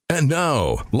And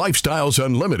now, Lifestyles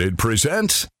Unlimited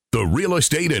presents the Real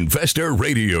Estate Investor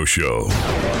Radio Show.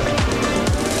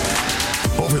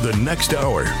 Over the next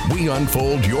hour, we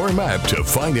unfold your map to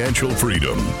financial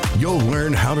freedom. You'll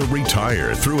learn how to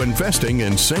retire through investing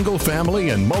in single-family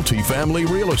and multifamily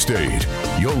real estate.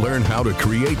 You'll learn how to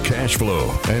create cash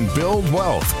flow and build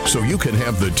wealth so you can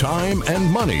have the time and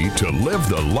money to live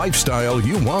the lifestyle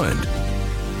you want.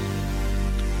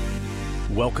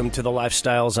 Welcome to the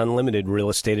Lifestyles Unlimited Real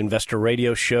Estate Investor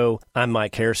Radio Show. I'm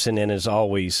Mike Harrison, and as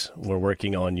always, we're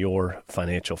working on your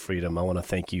financial freedom. I want to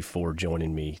thank you for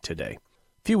joining me today.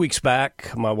 A few weeks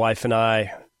back, my wife and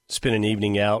I spent an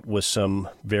evening out with some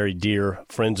very dear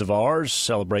friends of ours,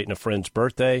 celebrating a friend's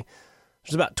birthday.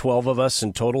 There's about 12 of us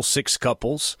in total, 6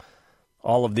 couples.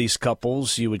 All of these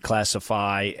couples you would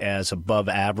classify as above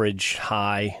average,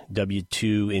 high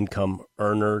W-2 income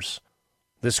earners.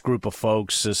 This group of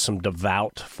folks is some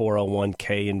devout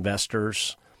 401k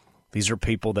investors. These are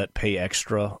people that pay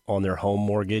extra on their home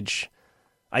mortgage.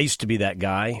 I used to be that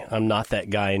guy. I'm not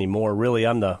that guy anymore. Really,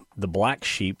 I'm the black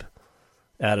sheep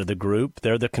out of the group.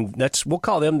 They're we'll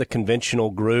call them the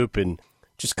conventional group, and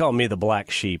just call me the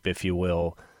black sheep, if you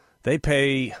will. They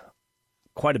pay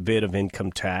quite a bit of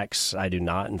income tax. I do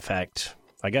not. In fact,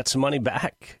 I got some money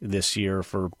back this year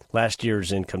for last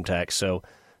year's income tax, so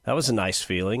that was a nice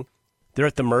feeling. They're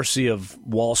at the mercy of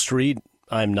Wall Street.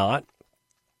 I'm not.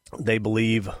 They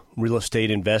believe real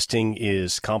estate investing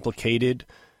is complicated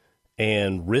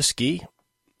and risky.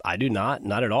 I do not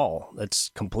at all.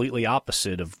 That's completely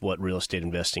opposite of what real estate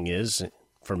investing is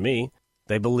for me.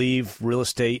 They believe real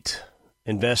estate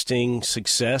investing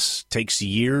success takes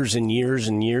years and years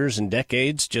and years and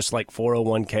decades, just like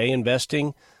 401k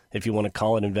investing. If you want to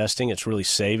call it investing, it's really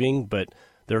saving, but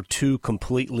they're two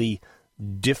completely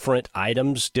different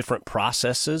items, different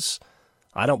processes.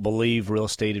 I don't believe real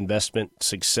estate investment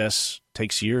success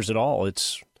takes years at all.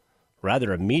 It's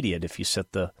rather immediate if you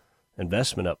set the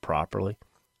investment up properly.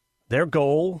 Their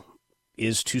goal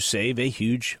is to save a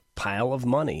huge pile of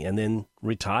money and then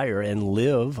retire and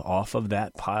live off of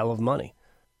that pile of money.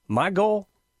 My goal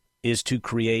is to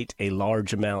create a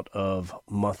large amount of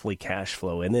monthly cash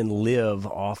flow and then live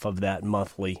off of that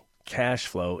monthly cash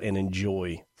flow and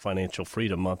enjoy financial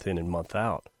freedom month in and month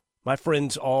out. My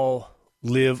friends all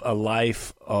live a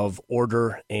life of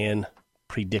order and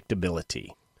predictability.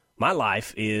 My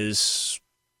life is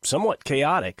somewhat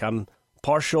chaotic. I'm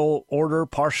partial order,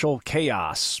 partial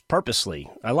chaos, purposely.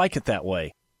 I like it that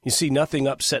way. You see, nothing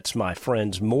upsets my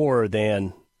friends more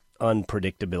than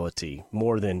unpredictability,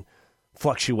 more than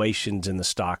fluctuations in the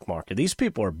stock market. These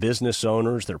people are business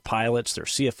owners, they're pilots, they're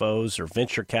CFOs, they're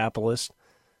venture capitalists,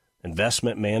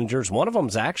 investment managers. One of them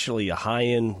is actually a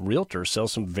high-end realtor,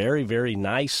 sells some very, very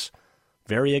nice,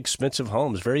 very expensive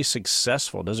homes, very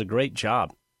successful, does a great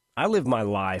job. I live my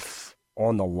life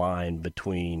on the line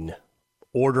between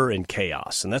order and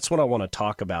chaos, and that's what I want to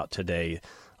talk about today.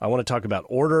 I want to talk about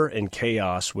order and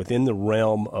chaos within the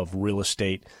realm of real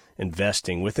estate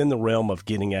investing, within the realm of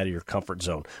getting out of your comfort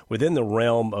zone, within the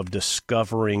realm of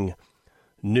discovering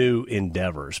new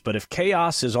endeavors. But if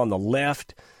chaos is on the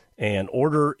left and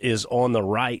order is on the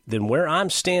right, then where I'm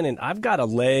standing, I've got a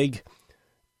leg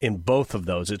in both of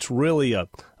those. It's really a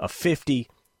 50-50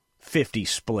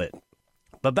 split.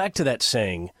 But back to that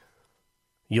saying,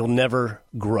 you'll never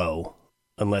grow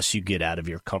unless you get out of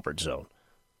your comfort zone.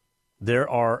 There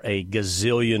are a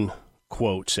gazillion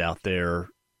quotes out there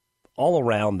all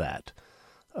around that.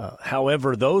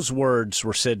 However, those words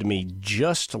were said to me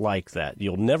just like that.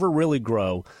 You'll never really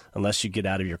grow unless you get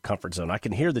out of your comfort zone. I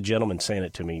can hear the gentleman saying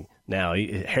it to me now.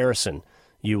 Harrison,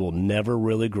 you will never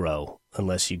really grow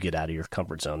unless you get out of your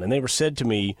comfort zone. And they were said to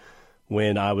me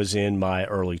when I was in my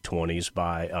early 20s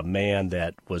by a man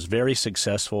that was very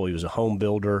successful. He was a home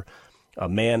builder, a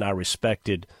man I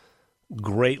respected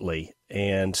greatly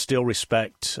and still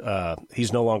respect.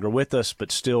 He's no longer with us,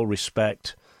 but still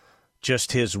respect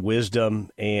just his wisdom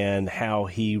and how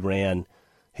he ran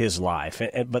his life.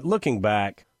 But looking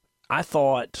back, I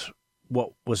thought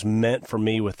what was meant for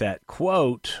me with that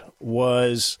quote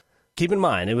was, keep in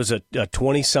mind, it was a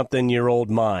 20-something-year-old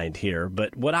mind here,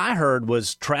 but what I heard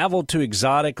was travel to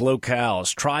exotic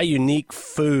locales, try unique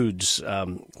foods,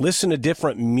 listen to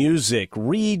different music,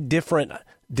 read different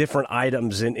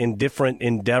items in different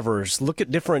endeavors, look at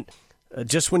different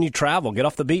just when you travel, get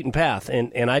off the beaten path.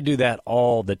 And I do that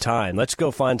all the time. Let's go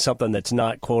find something that's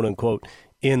not, quote unquote,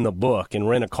 in the book and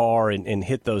rent a car and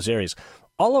hit those areas.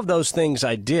 All of those things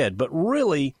I did, but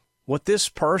really what this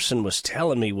person was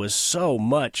telling me was so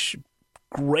much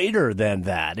greater than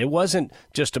that. It wasn't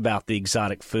just about the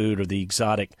exotic food or the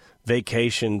exotic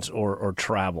vacations or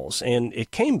travels. And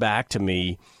it came back to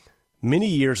me Many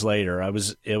years later,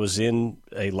 it was in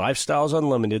a Lifestyles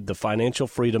Unlimited, the Financial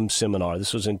Freedom Seminar.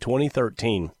 This was in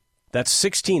 2013. That's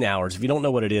 16 hours. If you don't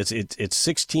know what it is, it's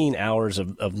 16 hours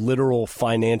of literal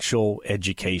financial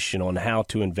education on how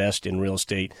to invest in real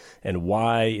estate and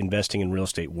why investing in real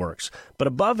estate works. But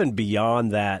above and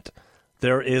beyond that,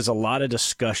 there is a lot of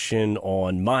discussion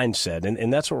on mindset,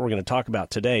 and that's what we're going to talk about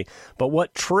today. But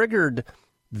what triggered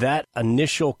that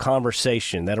initial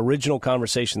conversation, that original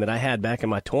conversation that I had back in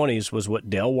my 20s was what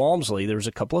Del Walmsley, there was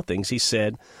a couple of things he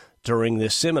said during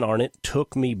this seminar, and it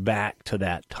took me back to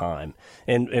that time.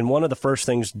 And one of the first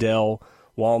things Del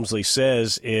Walmsley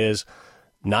says is,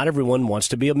 not everyone wants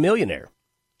to be a millionaire.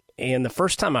 And the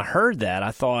first time I heard that,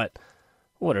 I thought,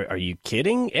 what, are you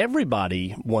kidding?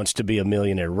 Everybody wants to be a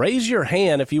millionaire. Raise your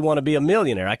hand if you want to be a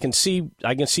millionaire. I can see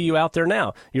you out there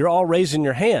now. You're all raising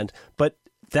your hand, but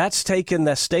that's taking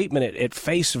that statement at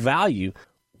face value.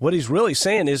 What he's really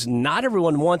saying is not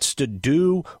everyone wants to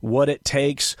do what it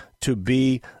takes to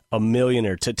be a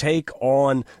millionaire, to take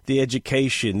on the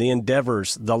education, the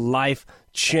endeavors, the life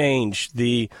change,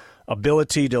 the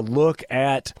ability to look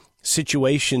at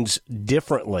situations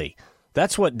differently.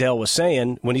 That's what Del was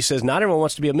saying when he says not everyone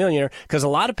wants to be a millionaire, because a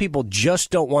lot of people just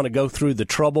don't want to go through the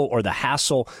trouble or the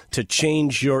hassle to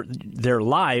change their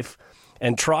life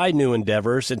and try new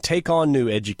endeavors and take on new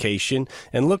education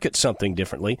and look at something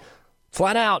differently.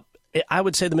 Flat out, I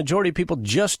would say the majority of people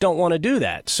just don't want to do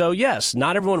that. So yes,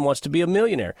 not everyone wants to be a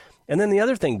millionaire. And then the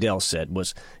other thing Del said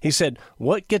was, he said,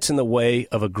 what gets in the way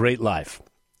of a great life,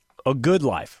 a good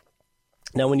life?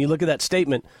 Now, when you look at that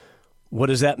statement, what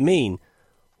does that mean?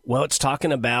 Well, it's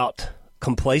talking about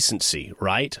complacency,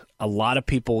 right? A lot of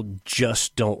people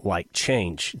just don't like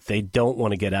change. They don't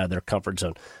want to get out of their comfort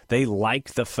zone. They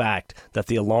like the fact that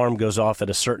the alarm goes off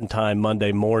at a certain time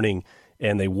Monday morning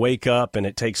and they wake up and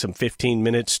it takes them 15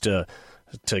 minutes to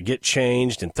get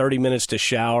changed and 30 minutes to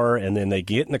shower, and then they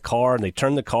get in the car and they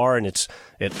turn the car and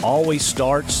it always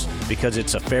starts because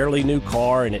it's a fairly new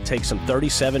car, and it takes them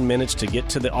 37 minutes to get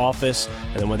to the office,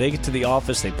 and then when they get to the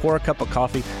office they pour a cup of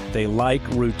coffee. They like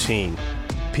routine.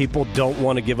 People don't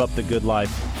want to give up the good life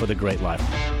for the great life.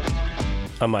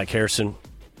 I'm Mike Harrison.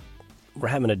 We're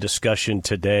having a discussion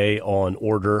today on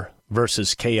order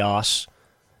versus chaos.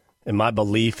 And my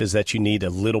belief is that you need a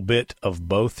little bit of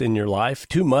both in your life.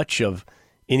 Too much of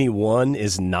any one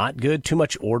is not good. Too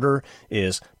much order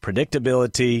is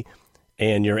predictability,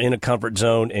 and you're in a comfort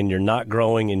zone, and you're not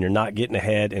growing, and you're not getting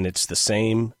ahead, and it's the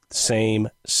same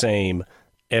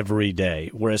every day.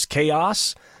 Whereas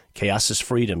chaos is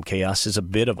freedom. Chaos is a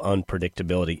bit of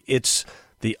unpredictability. It's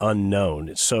the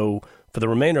unknown. So for the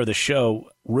remainder of the show,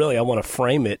 really, I want to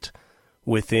frame it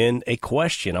within a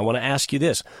question. I want to ask you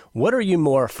this. What are you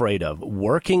more afraid of,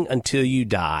 working until you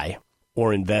die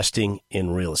or investing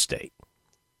in real estate?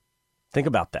 Think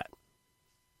about that.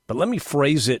 But let me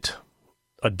phrase it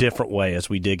a different way as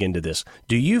we dig into this.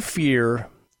 Do you fear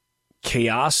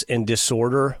chaos and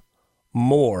disorder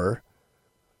more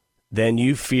than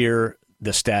you fear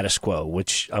the status quo,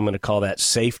 which I'm going to call that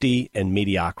safety and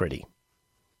mediocrity?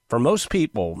 For most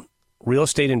people, real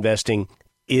estate investing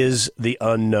is the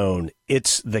unknown.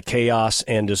 It's the chaos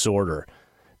and disorder.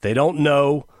 They don't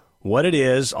know what it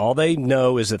is. All they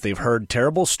know is that they've heard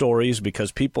terrible stories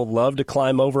because people love to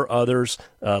climb over others,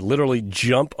 literally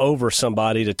jump over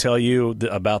somebody to tell you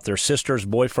about their sister's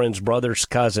boyfriend's brother's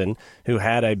cousin who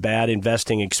had a bad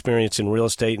investing experience in real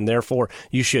estate, and therefore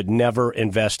you should never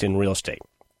invest in real estate.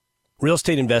 Real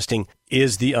estate investing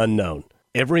is the unknown.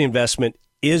 Every investment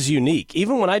is unique.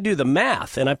 Even when I do the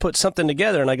math and I put something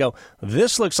together and I go,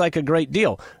 this looks like a great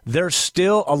deal, there's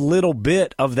still a little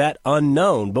bit of that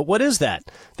unknown. But what is that?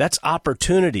 That's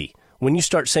opportunity. When you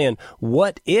start saying,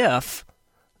 what if,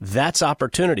 that's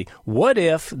opportunity. What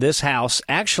if this house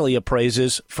actually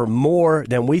appraises for more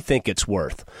than we think it's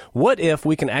worth? What if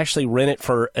we can actually rent it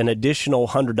for an additional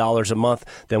 $100 a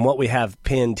month than what we have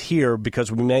pinned here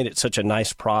because we made it such a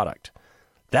nice product?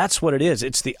 That's what it is.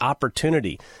 It's the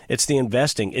opportunity. It's the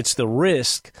investing. It's the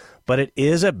risk, but it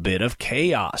is a bit of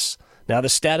chaos. Now, the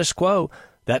status quo,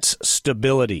 that's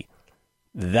stability.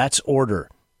 That's order.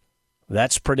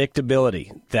 That's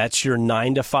predictability. That's your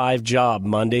 9-to-5 job,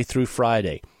 Monday through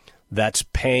Friday. That's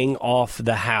paying off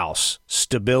the house.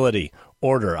 Stability,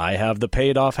 order. I have the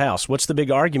paid off house. What's the big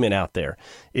argument out there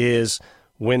is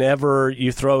whenever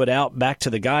you throw it out back to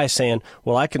the guy saying,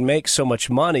 well, I can make so much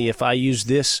money if I use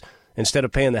this instead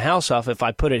of paying the house off, if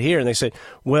I put it here. And they say,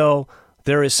 well,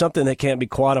 there is something that can't be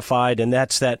quantified, and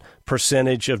that's that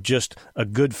percentage of just a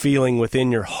good feeling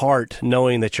within your heart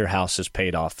knowing that your house is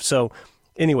paid off. So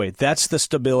anyway, that's the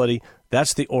stability.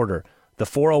 That's the order. The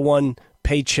 401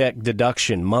 paycheck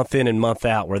deduction month in and month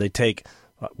out, where they take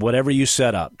Whatever you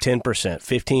set up, 10%,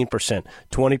 15%,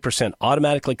 20%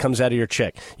 automatically comes out of your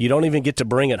check. You don't even get to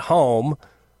bring it home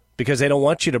because they don't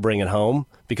want you to bring it home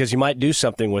because you might do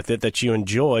something with it that you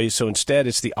enjoy. So instead,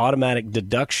 it's the automatic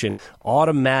deduction,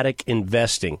 automatic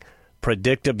investing,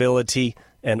 predictability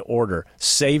and order,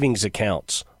 savings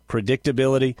accounts,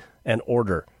 predictability and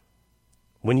order.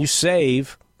 When you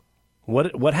save,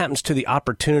 what happens to the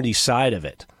opportunity side of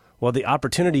it? Well, the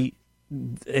opportunity,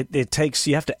 it takes,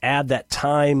 you have to add that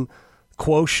time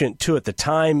quotient to it. The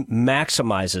time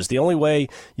maximizes. The only way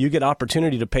you get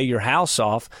opportunity to pay your house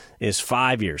off is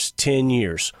 5 years, 10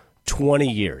 years,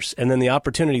 20 years. And then the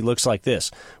opportunity looks like this.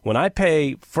 When I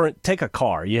pay for, take a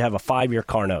car, you have a 5-year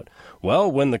car note.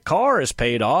 Well, when the car is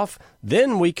paid off,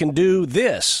 then we can do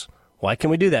this. Why can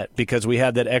we do that? Because we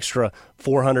have that extra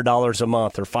 $400 a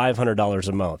month or $500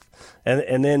 a month.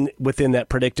 And then within that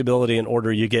predictability and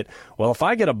order, you get, well, if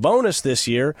I get a bonus this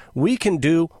year, we can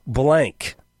do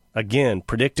blank. Again,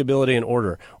 predictability and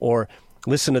order. Or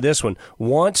listen to this one.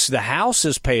 Once the house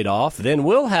is paid off, then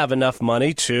we'll have enough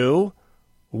money to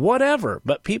whatever.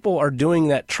 But people are doing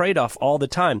that trade-off all the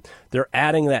time. They're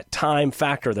adding that time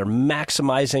factor. They're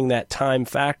maximizing that time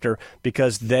factor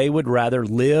because they would rather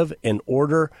live in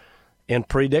order and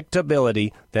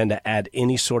predictability than to add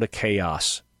any sort of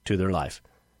chaos to their life.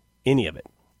 Any of it.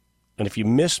 And if you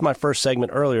missed my first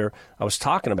segment earlier, I was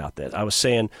talking about that. I was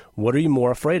saying, what are you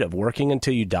more afraid of, working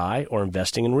until you die or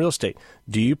investing in real estate?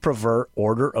 Do you prefer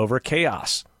order over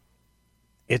chaos?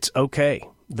 It's okay.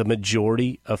 The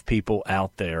majority of people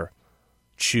out there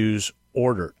choose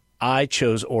order. I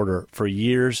chose order for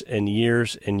years and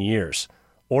years and years.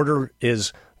 Order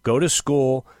is go to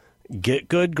school, get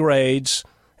good grades,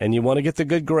 and you want to get the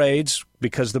good grades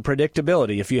because the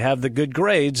predictability. If you have the good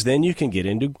grades, then you can get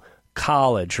into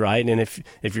college, right? And if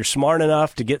you're smart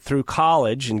enough to get through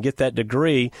college and get that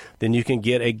degree, then you can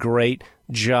get a great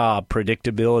job,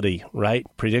 predictability, right?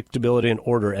 Predictability and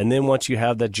order. And then once you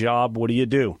have that job, what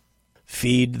do?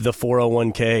 Feed the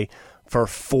 401k for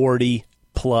 40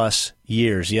 plus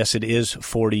years. Yes, it is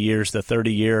 40 years. The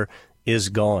 30 year is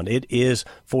gone. It is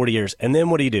 40 years. And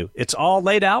then what do? It's all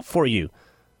laid out for you.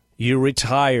 You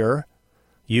retire,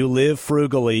 you live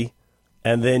frugally,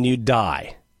 and then you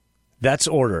die. That's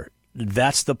order.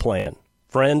 That's the plan.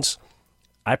 Friends,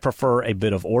 I prefer a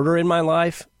bit of order in my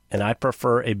life, and I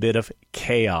prefer a bit of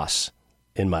chaos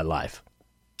in my life.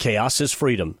 Chaos is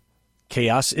freedom.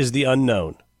 Chaos is the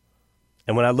unknown.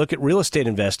 And when I look at real estate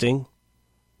investing,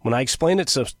 when I explain it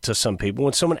to some people,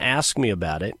 when someone asks me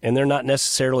about it, and they're not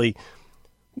necessarily,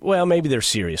 well, maybe they're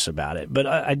serious about it, but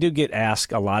I do get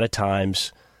asked a lot of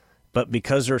times. But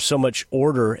because there's so much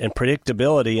order and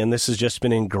predictability, and this has just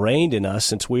been ingrained in us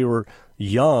since we were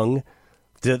young,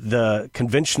 the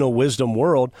conventional wisdom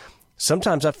world,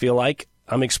 sometimes I feel like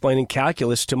I'm explaining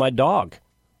calculus to my dog.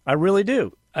 I really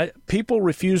do. People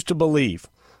refuse to believe.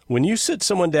 When you sit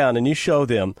someone down and you show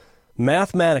them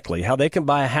mathematically how they can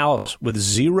buy a house with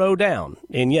zero down,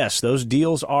 and yes, those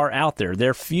deals are out there.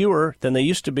 They're fewer than they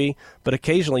used to be, but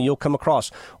occasionally you'll come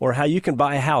across, or how you can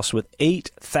buy a house with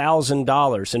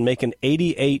 $8,000 and make an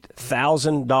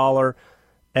 $88,000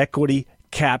 equity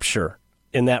capture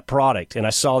in that product. And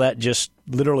I saw that just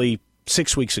literally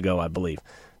 6 weeks ago, I believe.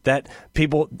 That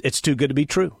people, it's too good to be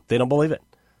true. They don't believe it.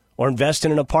 Or invest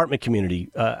in an apartment community.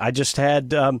 I just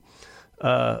had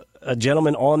a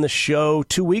gentleman on the show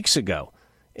 2 weeks ago,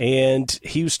 and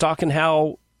he was talking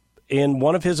how in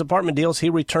one of his apartment deals, he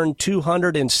returned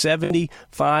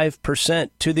 275%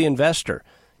 to the investor.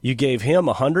 You gave him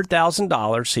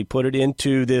 $100,000. He put it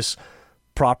into this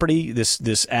property,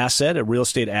 this asset, a real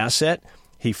estate asset.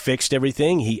 He fixed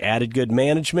everything. He added good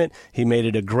management. He made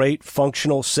it a great,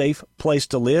 functional, safe place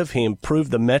to live. He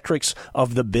improved the metrics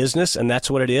of the business, and that's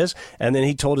what it is. And then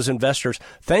he told his investors,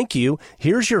 thank you.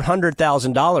 Here's your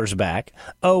 $100,000 back.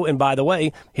 Oh, and by the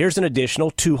way, here's an additional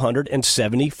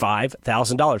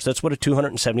 $275,000. That's what a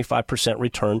 275%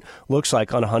 return looks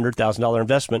like on a $100,000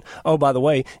 investment. Oh, by the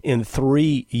way, in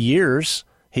 3 years,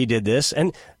 he did this.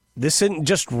 And this isn't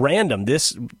just random.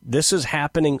 This is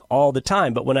happening all the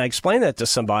time. But when I explain that to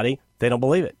somebody, they don't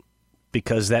believe it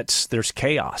because there's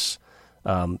chaos.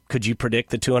 Could you predict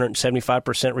the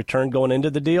 275% return going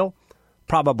into the deal?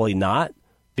 Probably not,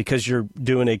 because you're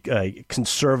doing a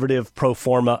conservative pro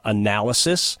forma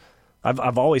analysis.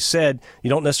 I've always said you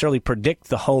don't necessarily predict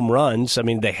the home runs. I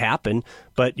mean, they happen,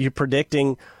 but you're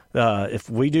predicting if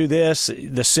we do this,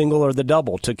 the single or the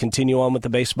double, to continue on with the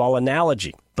baseball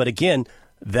analogy. But again,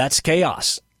 that's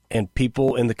chaos. And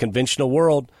people in the conventional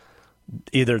world,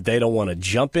 either they don't want to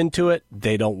jump into it,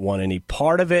 they don't want any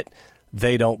part of it,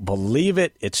 they don't believe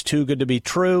it, it's too good to be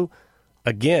true.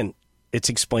 Again, it's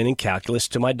explaining calculus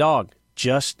to my dog.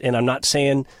 just, and I'm not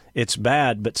saying it's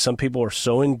bad, but some people are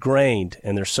so ingrained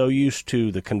and they're so used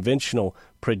to the conventional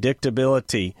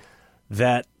predictability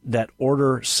that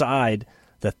order side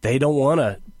that they don't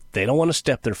want to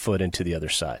step their foot into the other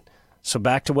side. So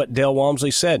back to what Dale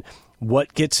Walmsley said,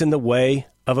 what gets in the way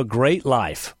of a great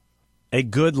life, a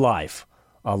good life,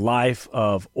 a life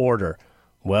of order?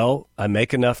 Well, I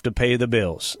make enough to pay the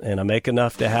bills, and I make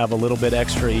enough to have a little bit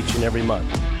extra each and every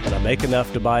month, and I make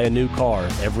enough to buy a new car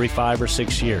every 5 or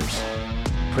 6 years.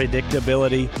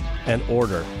 Predictability and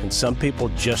order, and some people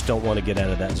just don't want to get out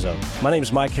of that zone. My name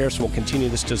is Mike Harrison. We'll continue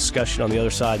this discussion on the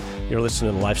other side. You're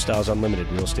listening to the Lifestyles Unlimited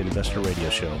Real Estate Investor Radio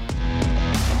Show.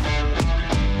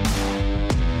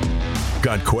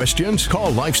 Got questions?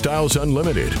 Call Lifestyles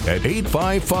Unlimited at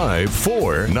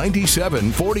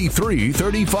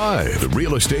 855-497-4335. The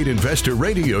Real Estate Investor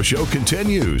Radio Show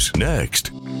continues next.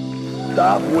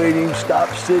 Stop waiting. Stop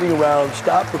sitting around.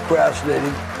 Stop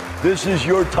procrastinating. This is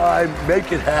your time.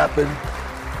 Make it happen.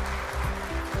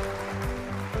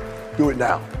 Do it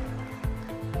now.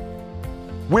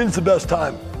 When's the best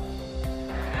time?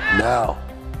 Now.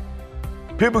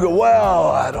 People go,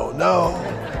 well, I don't know.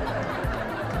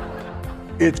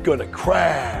 It's going to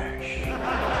crash.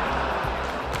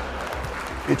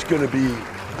 It's going to be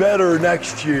better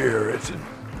next year.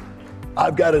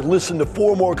 I've got to listen to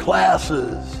 4 more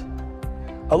classes.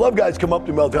 I love guys come up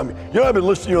to me all the time. I've been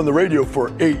listening to you on the radio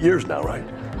for 8 years now, right?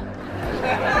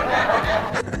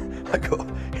 I go,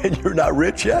 and you're not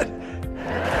rich yet?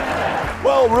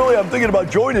 Well, really, I'm thinking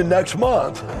about joining next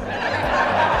month.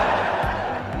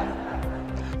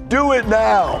 Do it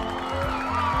now.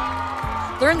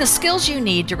 Learn the skills you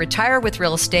need to retire with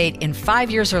real estate in 5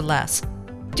 years or less.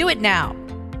 Do it now.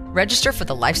 Register for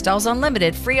the Lifestyles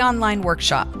Unlimited free online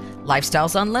workshop,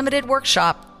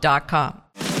 lifestylesunlimitedworkshop.com.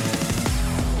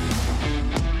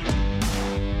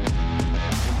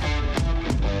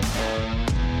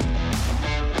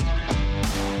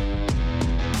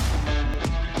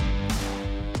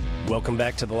 Welcome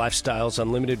back to the Lifestyles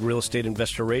Unlimited Real Estate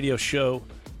Investor Radio Show.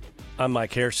 I'm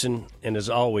Mike Harrison, and as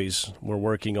always, we're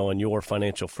working on your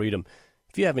financial freedom.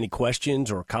 If you have any questions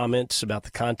or comments about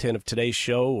the content of today's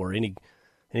show or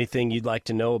anything you'd like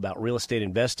to know about real estate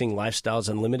investing, Lifestyles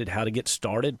Unlimited, how to get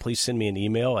started, please send me an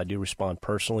email. I do respond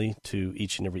personally to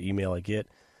each and every email I get.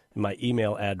 And my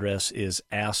email address is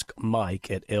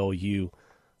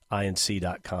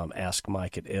askmike@luinc.com,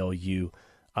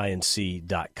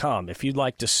 askmike@luinc.com. If you'd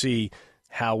like to see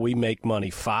how we make money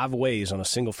 5 ways on a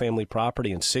single-family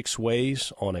property and 6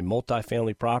 ways on a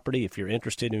multifamily property. If you're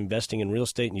interested in investing in real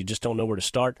estate and you just don't know where to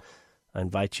start, I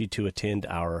invite you to attend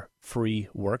our free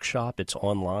workshop. It's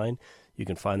online. You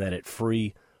can find that at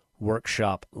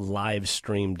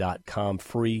freeworkshoplivestream.com,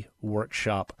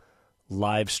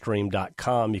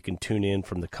 freeworkshoplivestream.com. You can tune in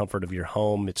from the comfort of your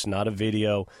home. It's not a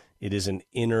video. It is an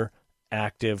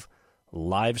interactive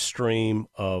live stream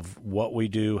of what we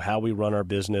do, how we run our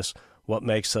business, what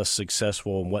makes us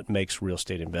successful, and what makes real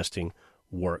estate investing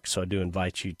work. So I do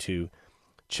invite you to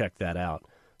check that out.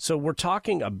 So we're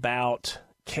talking about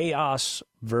chaos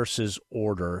versus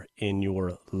order in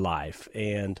your life.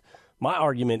 And my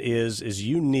argument is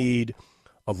you need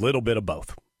a little bit of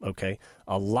both, okay?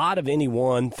 A lot of any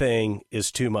one thing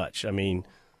is too much. I mean,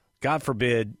 God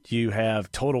forbid you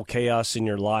have total chaos in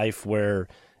your life where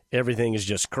everything is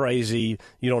just crazy.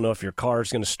 You don't know if your car is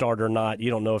going to start or not. You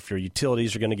don't know if your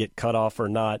utilities are going to get cut off or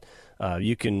not.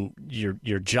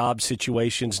 Your job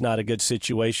situation's not a good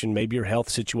situation. Maybe your health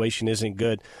situation isn't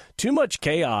good. Too much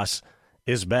chaos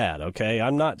is bad, okay?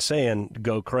 I'm not saying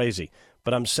go crazy,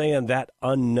 but I'm saying that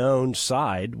unknown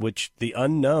side, which the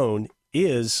unknown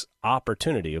is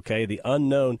opportunity, okay? The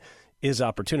unknown is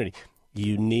opportunity.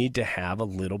 You need to have a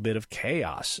little bit of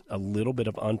chaos, a little bit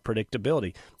of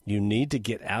unpredictability. You need to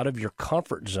get out of your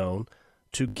comfort zone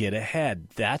to get ahead.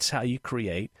 That's how you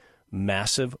create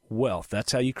massive wealth.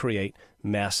 That's how you create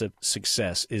massive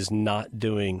success, is not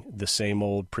doing the same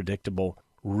old predictable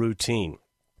routine.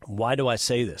 Why do I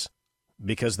say this?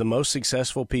 Because the most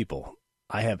successful people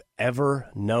I have ever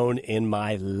known in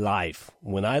my life,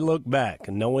 when I look back,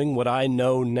 knowing what I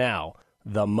know now,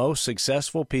 the most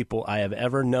successful people I have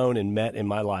ever known and met in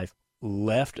my life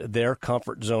left their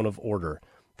comfort zone of order.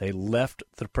 They left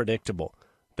the predictable.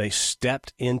 They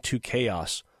stepped into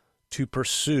chaos to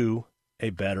pursue a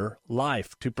better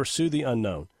life, to pursue the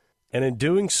unknown. And in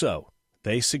doing so,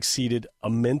 they succeeded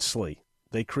immensely.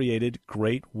 They created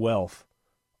great wealth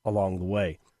along the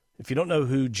way. If you don't know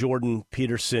who Jordan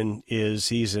Peterson is,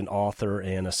 he's an author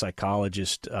and a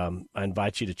psychologist. I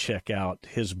invite you to check out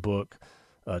his book,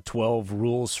 12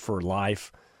 Rules for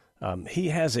Life. He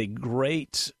has a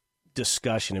great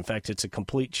discussion. In fact, it's a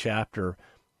complete chapter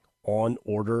on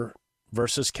order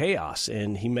versus chaos.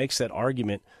 And he makes that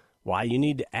argument why you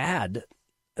need to add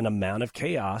an amount of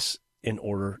chaos in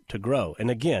order to grow. And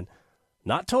again,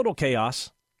 not total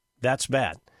chaos, that's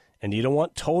bad. And you don't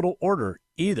want total order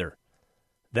either.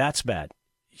 That's bad.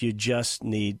 You just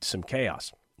need some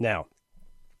chaos. Now,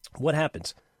 what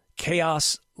happens?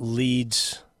 Chaos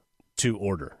leads to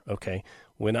order, okay?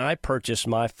 When I purchased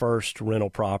my first rental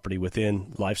property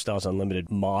within Lifestyles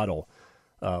Unlimited model,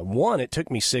 it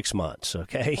took me 6 months,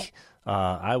 okay?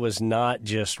 I was not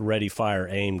just ready, fire,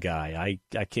 aim guy.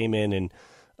 I came in and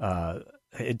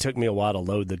it took me a while to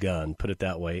load the gun, put it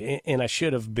that way. And I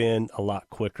should have been a lot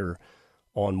quicker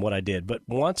on what I did. But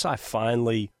once I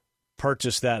finally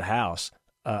purchased that house,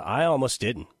 I almost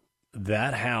didn't.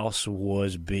 That house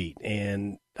was beat.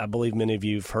 And I believe many of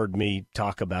you have heard me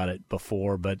talk about it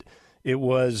before, but it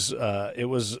was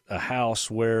a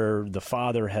house where the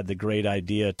father had the great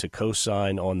idea to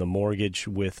co-sign on the mortgage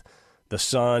with the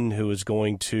son who was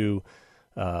going to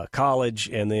college,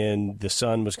 and then the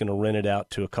son was going to rent it out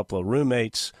to a couple of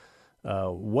roommates.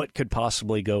 What could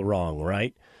possibly go wrong,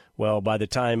 right? Well, by the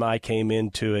time I came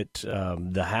into it,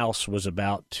 the house was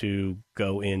about to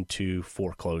go into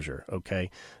foreclosure, okay?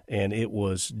 And it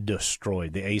was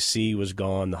destroyed. The AC was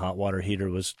gone. The hot water heater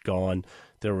was gone.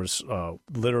 There was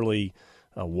literally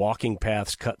walking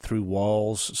paths cut through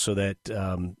walls so that,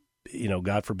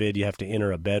 God forbid you have to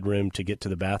enter a bedroom to get to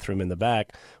the bathroom in the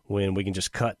back, when we can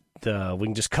just cut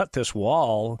this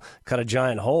wall, cut a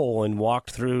giant hole, and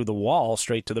walk through the wall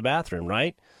straight to the bathroom,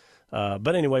 right?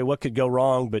 But anyway, what could go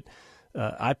wrong? But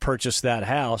I purchased that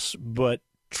house, but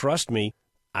trust me,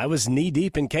 I was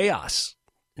knee-deep in chaos.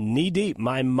 Knee-deep.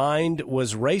 My mind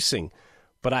was racing,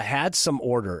 but I had some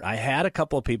order. I had a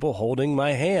couple of people holding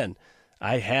my hand.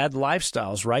 I had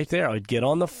Lifestyles right there. I'd get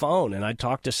on the phone, and I'd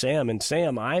talk to Sam, and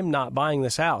Sam, I'm not buying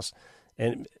this house.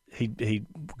 And he'd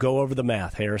go over the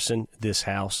math. Harrison, this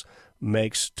house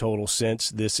makes total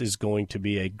sense. This is going to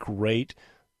be a great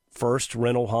first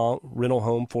rental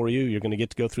home for you. You're going to get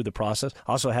to go through the process.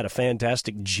 Also had a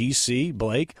fantastic GC.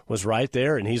 Blake was right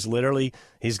there, and he's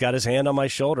got his hand on my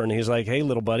shoulder, and he's like, hey,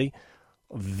 little buddy,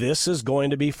 this is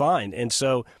going to be fine. And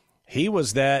so he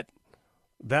was that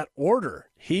order.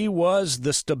 He was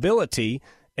the stability,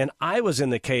 and I was in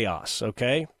the chaos,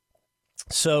 okay?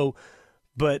 So,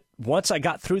 but once I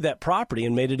got through that property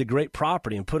and made it a great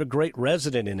property and put a great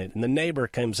resident in it, and the neighbor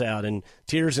comes out and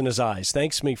tears in his eyes,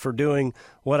 thanks me for doing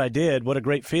what I did, what a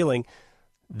great feeling,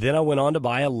 then I went on to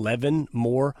buy 11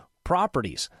 more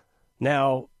properties.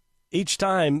 Now, each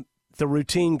time the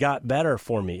routine got better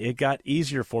for me. It got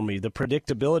easier for me. The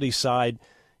predictability side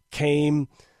came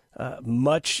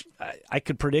I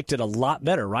could predict it a lot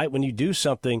better, right? When you do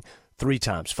something 3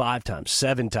 times, 5 times,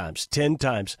 7 times, 10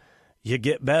 times, you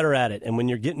get better at it. And when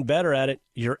you're getting better at it,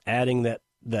 you're adding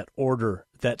that order,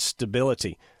 that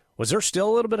stability. Was there still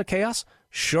a little bit of chaos?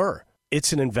 Sure.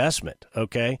 It's an investment,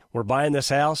 okay? We're buying this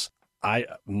house.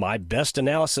 My best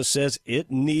analysis says it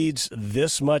needs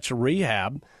this much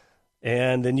rehab,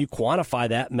 and then you quantify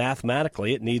that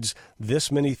mathematically. It needs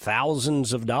this many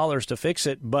thousands of dollars to fix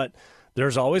it, but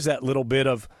there's always that little bit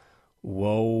of,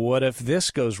 well, what if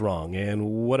this goes wrong? And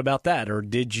what about that? Or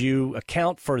did you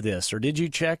account for this? Or did you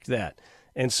check that?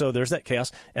 And so there's that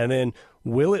chaos. And then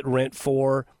will it rent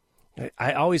for,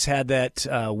 I always had that,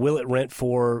 will it rent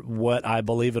for what I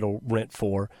believe it'll rent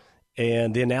for?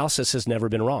 And the analysis has never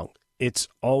been wrong. It's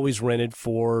always rented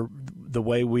for the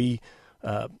way we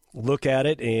look at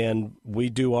it, and we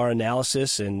do our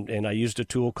analysis, and I used a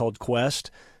tool called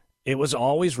Quest. It was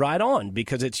always right on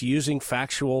because it's using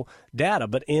factual data.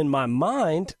 But in my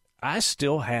mind, I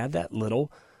still had that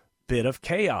little bit of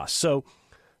chaos. So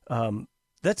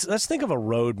let's think of a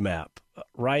roadmap,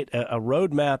 right? A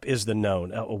roadmap is the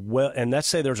known. And let's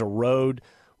say there's a road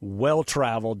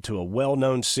well-traveled to a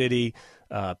well-known city.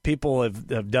 People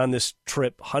have done this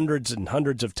trip hundreds and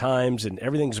hundreds of times, and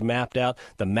everything's mapped out.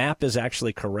 The map is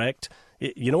actually correct.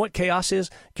 You know what chaos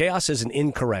is? Chaos is an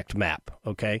incorrect map,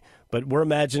 okay? But we're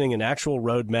imagining an actual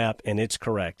road map, and it's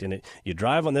correct. And you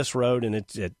drive on this road, and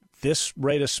it's at this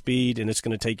rate of speed, and it's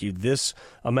going to take you this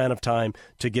amount of time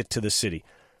to get to the city.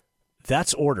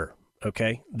 That's order,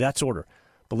 okay? That's order.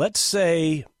 But let's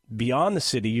say beyond the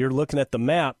city, you're looking at the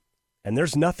map, and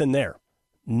there's nothing there.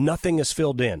 Nothing is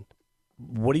filled in.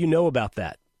 What do you know about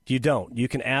that? You don't. You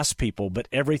can ask people, but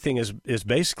everything is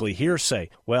basically hearsay.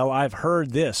 Well, I've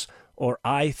heard this, or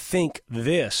I think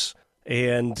this,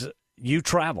 and you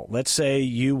travel. Let's say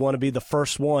you want to be the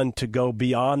first one to go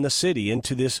beyond the city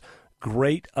into this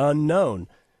great unknown.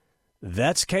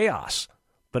 That's chaos.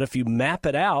 But if you map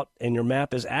it out and your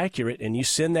map is accurate and you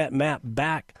send that map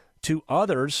back to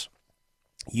others,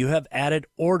 you have added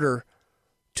order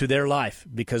to their life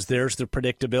because there's the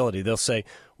predictability. They'll say,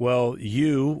 well,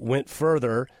 you went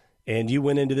further and you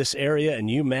went into this area and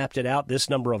you mapped it out this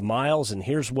number of miles, and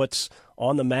here's what's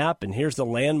on the map, and here's the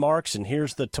landmarks, and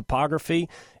here's the topography,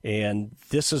 and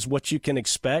this is what you can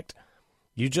expect.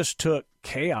 You just took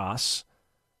chaos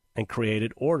and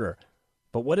created order.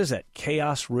 But what is that?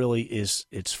 Chaos really is,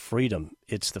 it's freedom.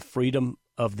 It's the freedom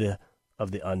of the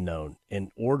unknown.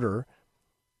 And order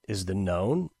is the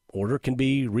known. Order can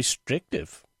be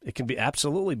restrictive. It can be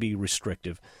absolutely be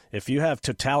restrictive. If you have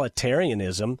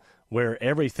totalitarianism where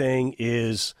everything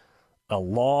is a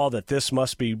law that this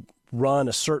must be run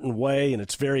a certain way and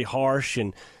it's very harsh,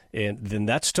 and then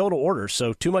that's total order.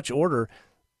 So too much order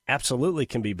absolutely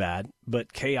can be bad,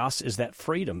 but chaos is that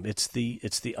freedom. It's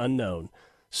the unknown.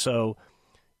 So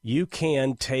you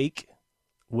can take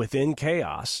within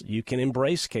chaos, you can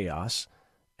embrace chaos,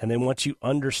 and then once you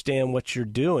understand what you're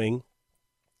doing,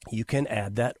 you can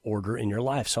add that order in your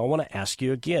life. So I want to ask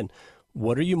you again,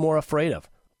 what are you more afraid of?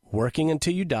 Working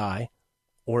until you die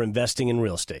or investing in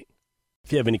real estate?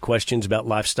 If you have any questions about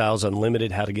Lifestyles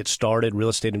Unlimited, how to get started, real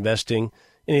estate investing,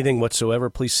 anything whatsoever,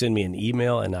 please send me an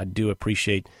email, and I do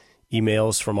appreciate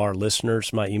emails from our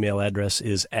listeners. My email address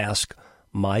is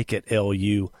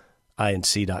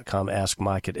askmike@luinc.com,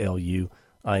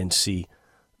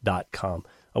 askmike@luinc.com.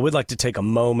 I would like to take a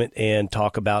moment and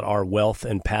talk about our Wealth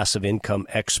and Passive Income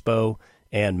Expo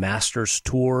and Masters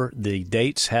Tour. The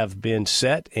dates have been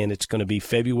set, and it's going to be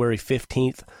February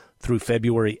 15th through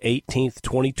February 18th,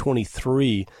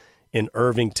 2023 in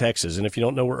Irving, Texas. And if you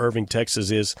don't know where Irving,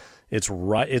 Texas is,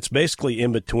 it's basically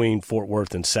in between Fort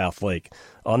Worth and South Lake.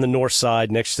 On the north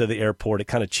side, next to the airport, it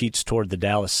kind of cheats toward the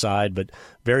Dallas side, but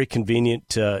very convenient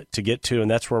to get to,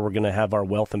 and that's where we're going to have our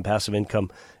Wealth and Passive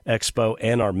Income Expo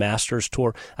and our Masters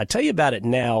Tour. I tell you about it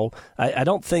now. I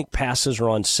don't think passes are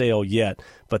on sale yet,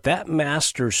 but that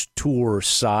Masters Tour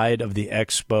side of the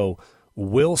Expo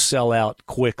will sell out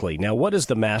quickly. Now, what is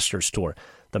the Masters Tour?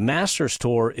 The Masters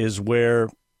Tour is where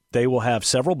they will have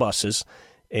several buses,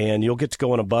 and you'll get to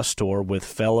go on a bus tour with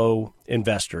fellow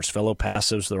investors, fellow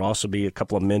passives. There'll also be a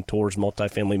couple of mentors,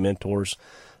 multifamily mentors,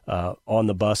 on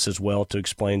the bus as well to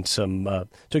explain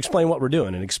what we're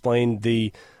doing and explain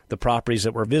the properties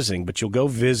that we're visiting. But you'll go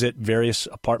visit various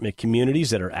apartment communities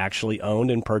that are actually owned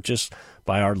and purchased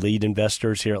by our lead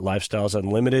investors here at Lifestyles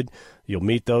Unlimited. You'll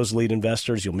meet those lead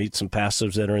investors. You'll meet some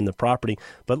passives that are in the property.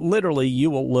 But literally, you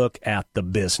will look at the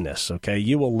business, okay?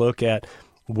 You will look at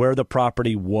where the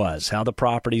property was, how the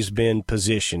property's been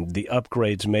positioned, the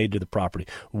upgrades made to the property,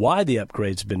 why the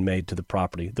upgrades have been made to the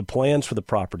property, the plans for the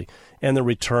property, and the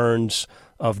returns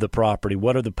of the property.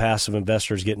 What are the passive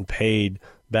investors getting paid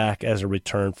back as a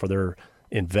return for their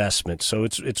investment? So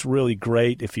it's really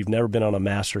great. If you've never been on a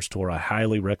Masters Tour, I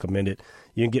highly recommend it.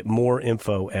 You can get more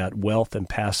info at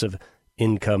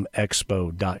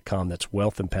wealthandpassiveincomeexpo.com. That's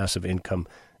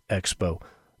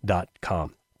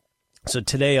wealthandpassiveincomeexpo.com. So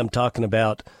today I'm talking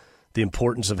about the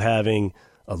importance of having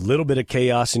a little bit of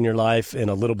chaos in your life and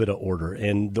a little bit of order.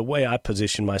 And the way I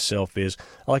position myself is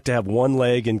I like to have one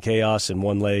leg in chaos and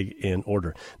one leg in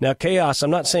order. Now, chaos,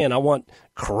 I'm not saying I want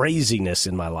craziness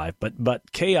in my life, but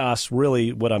chaos,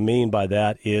 really what I mean by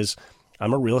that is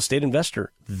I'm a real estate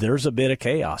investor. There's a bit of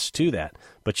chaos to that,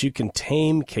 but you can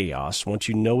tame chaos once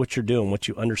you know what you're doing, once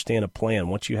you understand a plan,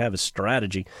 once you have a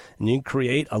strategy, and you can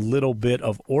create a little bit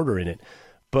of order in it.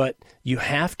 But you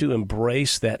have to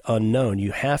embrace that unknown.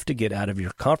 You have to get out of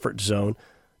your comfort zone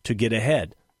to get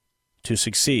ahead, to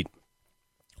succeed.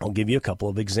 I'll give you a couple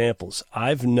of examples.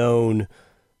 I've known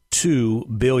 2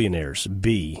 billionaires,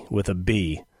 B with a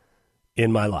B,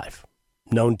 in my life.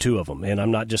 Known 2 of them. And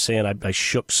I'm not just saying I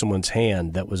shook someone's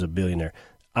hand that was a billionaire.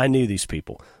 I knew these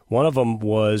people. One of them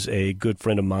was a good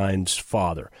friend of mine's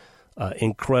father.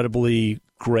 Incredibly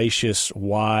gracious,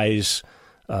 wise,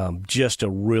 just a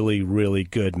really, really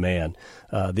good man.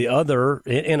 The other,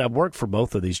 and I've worked for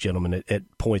both of these gentlemen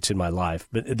at points in my life,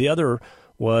 but the other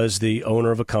was the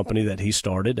owner of a company that he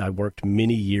started. I worked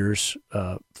many years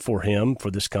for him,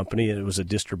 for this company. It was a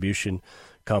distribution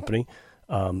company.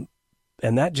 And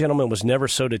that gentleman was never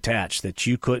so detached that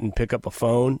you couldn't pick up a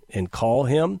phone and call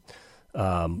him.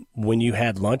 When you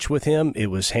had lunch with him, it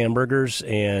was hamburgers,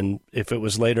 and if it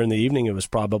was later in the evening, it was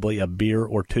probably a beer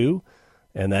or 2,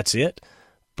 and that's it.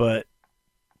 But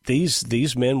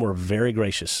these men were very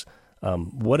gracious.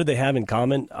 What did they have in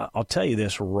common? I'll tell you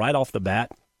this right off the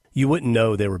bat. You wouldn't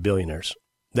know they were billionaires.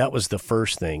 That was the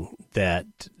first thing that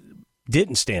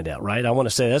didn't stand out, right? I want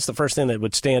to say that's the first thing that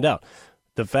would stand out.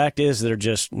 The fact is they're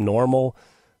just normal,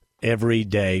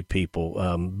 everyday people.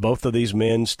 Both of these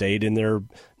men stayed in their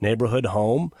neighborhood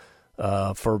home.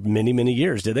 for many, many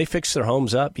years. Did they fix their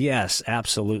homes up? Yes,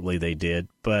 absolutely they did.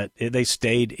 But they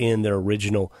stayed in their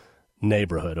original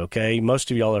neighborhood, okay?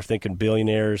 Most of y'all are thinking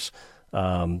billionaires.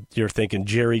 You're thinking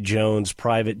Jerry Jones,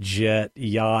 private jet,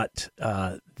 yacht.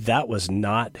 That was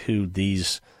not who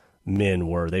these men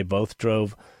were. They both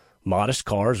drove modest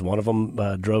cars. One of them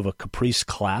drove a Caprice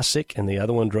Classic, and the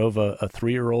other one drove a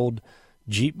 3-year-old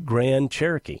Jeep Grand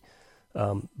Cherokee.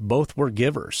 Both were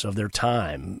givers of their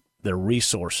time, their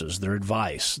resources, their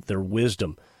advice, their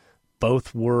wisdom.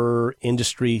 Both were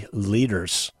industry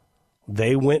leaders.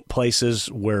 They went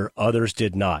places where others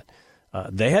did not.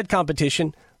 They had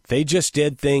competition. They just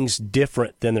did things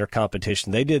different than their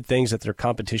competition. They did things that their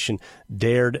competition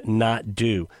dared not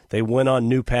do. They went on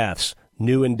new paths,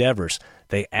 new endeavors.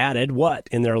 They added what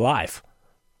in their life?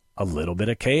 A little bit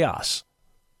of chaos.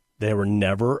 They were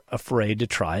never afraid to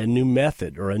try a new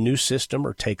method or a new system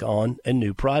or take on a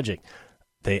new project.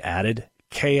 They added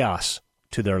chaos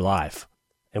to their life.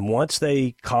 And once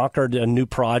they conquered a new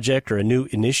project or a new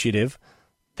initiative,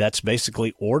 that's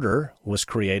basically order was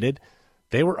created.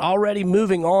 They were already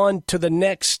moving on to the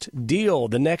next deal,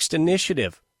 the next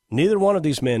initiative. Neither one of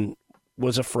these men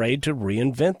was afraid to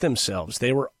reinvent themselves.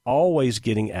 They were always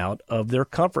getting out of their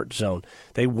comfort zone.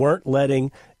 They weren't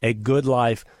letting a good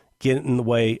life get in the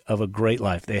way of a great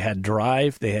life. They had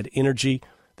drive, they had energy,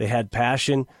 they had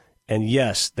passion, and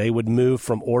yes, they would move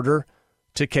from order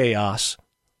to chaos,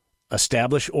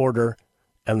 establish order,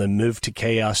 and then move to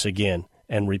chaos again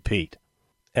and repeat.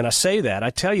 And I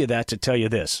tell you that to tell you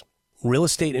this. Real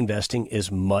estate investing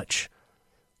is much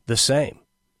the same.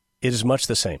 It is much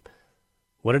the same.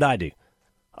 What did I do?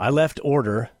 I left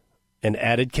order and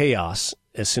added chaos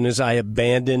as soon as I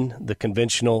abandoned the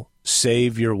conventional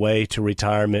save your way to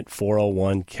retirement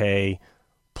 401k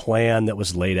plan that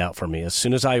was laid out for me. As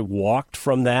soon as I walked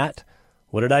from that,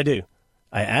 what did I do?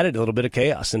 I added a little bit of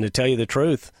chaos. And to tell you the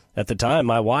truth, at the time,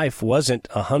 my wife wasn't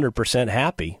 100%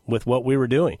 happy with what we were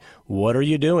doing. What are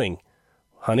you doing?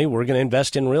 Honey, we're going to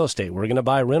invest in real estate. We're going to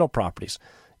buy rental properties.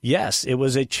 Yes, it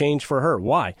was a change for her.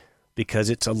 Why? Because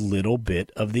it's a little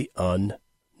bit of the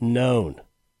unknown.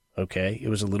 Okay? It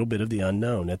was a little bit of the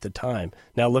unknown at the time.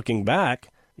 Now, looking back,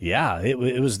 yeah, it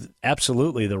was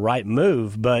absolutely the right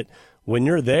move. But when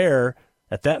you're there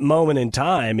at that moment in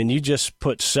time and you just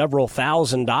put several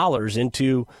 $1,000s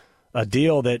into a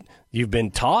deal that you've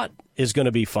been taught is going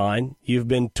to be fine, you've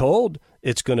been told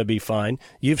it's going to be fine,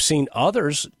 you've seen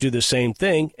others do the same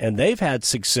thing and they've had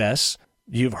success,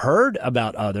 you've heard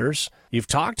about others, you've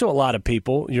talked to a lot of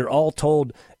people, you're all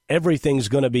told everything's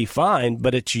going to be fine,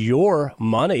 but it's your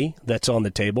money that's on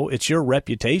the table, it's your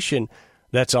reputation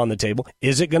that's on the table.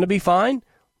 Is it going to be fine?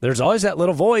 There's always that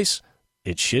little voice.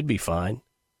 It should be fine.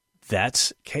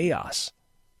 That's chaos.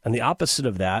 And the opposite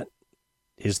of that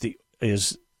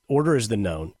is order is the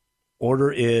known.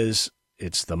 Order is,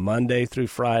 it's the Monday through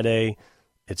Friday.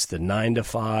 It's the 9 to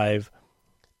 5.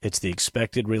 It's the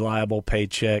expected reliable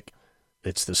paycheck.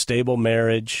 It's the stable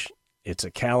marriage. It's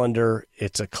a calendar.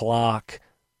 It's a clock.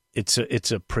 It's a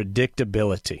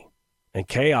predictability. And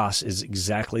chaos is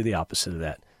exactly the opposite of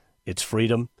that. It's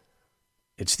freedom.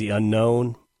 It's the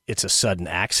unknown. It's a sudden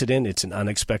accident. It's an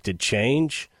unexpected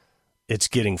change. It's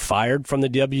getting fired from the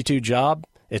W-2 job.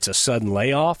 It's a sudden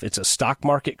layoff. It's a stock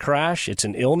market crash. It's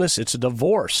an illness. It's a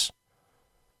divorce.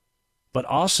 But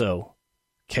also,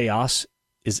 chaos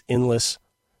is endless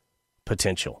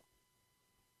potential.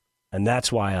 And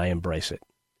that's why I embrace it.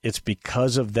 It's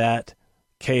because of that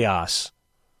chaos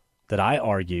that I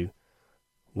argue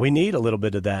we need a little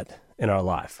bit of that in our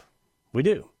life. We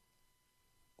do.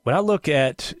 When I look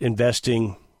at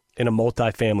investing in a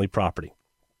multifamily property,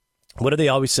 what do they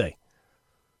always say?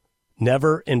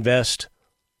 Never invest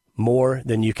more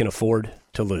than you can afford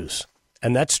to lose.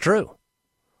 And that's true.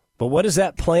 But what does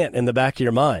that plant in the back of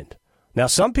your mind? Now,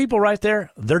 some people right there,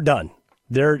 they're done.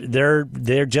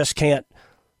 They just can't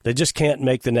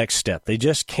make the next step. They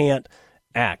just can't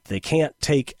act. They can't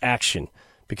take action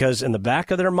because in the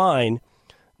back of their mind,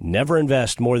 never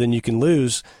invest more than you can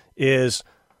lose is,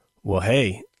 well,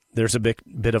 hey, there's a bit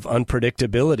of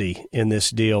unpredictability in this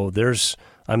deal.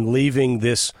 I'm leaving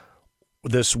this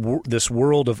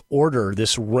world of order,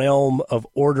 this realm of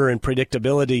order and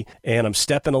predictability, and I'm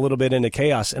stepping a little bit into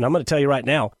chaos. And I'm going to tell you right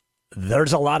now,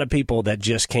 there's a lot of people that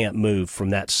just can't move from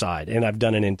that side. And I've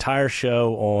done an entire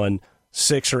show on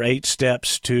 6 or 8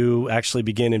 steps to actually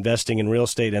begin investing in real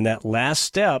estate. And that last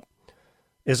step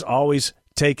is always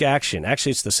take action.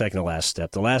 Actually, it's the second to last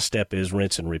step. The last step is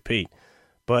rinse and repeat.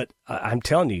 But I'm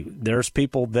telling you, there's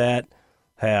people that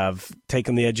have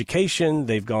taken the education,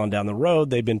 they've gone down the road,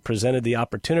 they've been presented the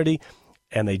opportunity,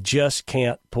 and they just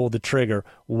can't pull the trigger.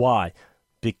 Why?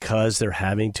 because they're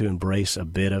having to embrace a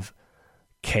bit of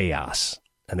chaos,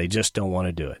 and they just don't want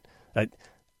to do it.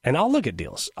 And I'll look at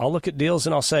deals.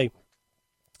 And I'll say,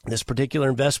 this particular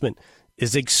investment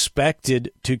is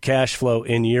expected to cash flow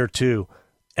in year 2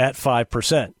 at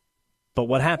 5%. But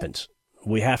what happens?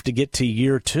 We have to get to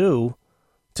year 2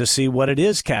 to see what it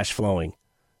is cash flowing.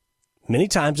 Many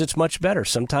times it's much better.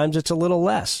 Sometimes it's a little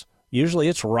less. Usually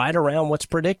it's right around what's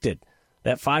predicted,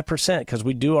 that 5%, because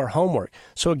we do our homework.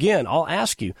 So again, I'll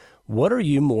ask you, what are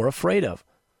you more afraid of?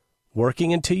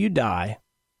 Working until you die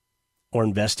or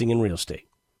investing in real estate?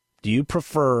 Do you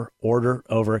prefer order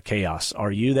over chaos?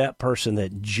 Are you that person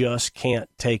that just can't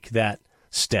take that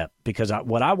step? Because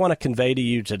what I want to convey to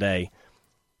you today,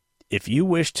 if you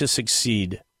wish to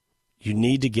succeed, you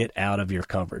need to get out of your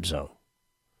comfort zone.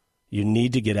 You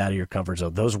need to get out of your comfort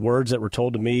zone. Those words that were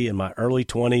told to me in my early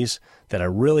 20s that I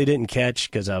really didn't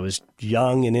catch because I was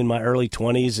young and in my early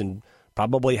 20s and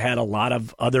probably had a lot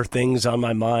of other things on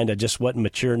my mind. I just wasn't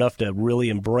mature enough to really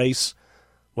embrace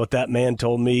what that man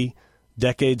told me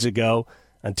decades ago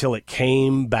until it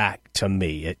came back to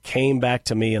me. It came back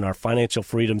to me in our Financial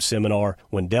Freedom Seminar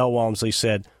when Del Walmsley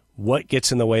said, what gets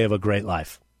in the way of a great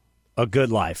life? A good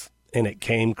life. And it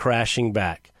came crashing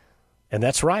back. And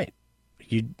that's right.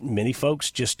 Many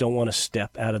folks just don't want to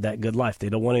step out of that good life. They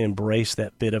don't want to embrace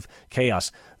that bit of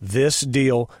chaos. This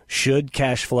deal should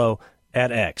cash flow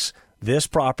at X. This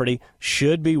property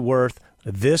should be worth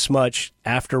this much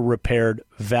after repaired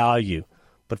value.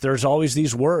 But there's always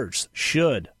these words,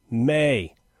 should,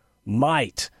 may,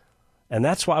 might. And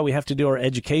that's why we have to do our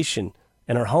education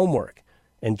and our homework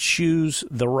and choose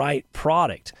the right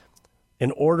product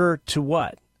in order to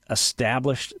what?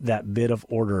 Establish that bit of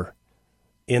order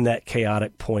in that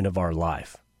chaotic point of our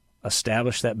life.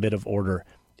 Establish that bit of order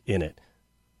in it.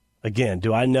 Again,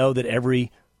 do I know that every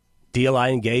deal I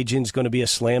engage in is going to be a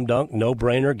slam dunk,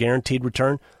 no-brainer, guaranteed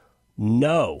return?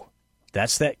 No.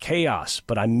 That's that chaos,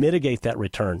 but I mitigate that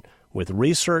return with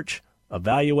research,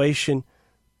 evaluation,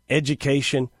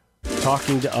 education,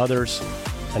 talking to others,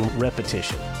 and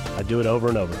repetition. I do it over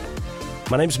and over.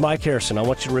 My name's Mike Harrison. I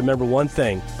want you to remember one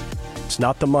thing. It's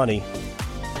not the money,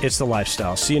 it's the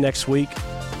lifestyle. See you next week,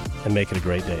 and make it a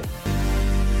great day.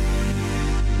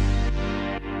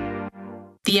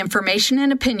 The information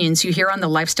and opinions you hear on the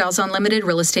Lifestyles Unlimited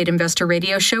Real Estate Investor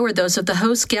Radio Show are those of the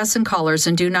hosts, guests, and callers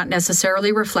and do not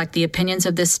necessarily reflect the opinions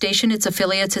of this station, its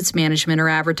affiliates, its management, or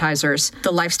advertisers.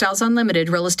 The Lifestyles Unlimited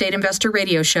Real Estate Investor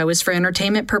Radio Show is for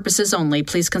entertainment purposes only.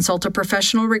 Please consult a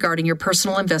professional regarding your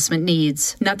personal investment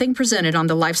needs. Nothing presented on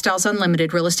the Lifestyles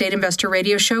Unlimited Real Estate Investor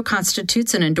Radio Show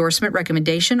constitutes an endorsement,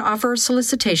 recommendation, offer, or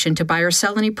solicitation to buy or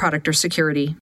sell any product or security.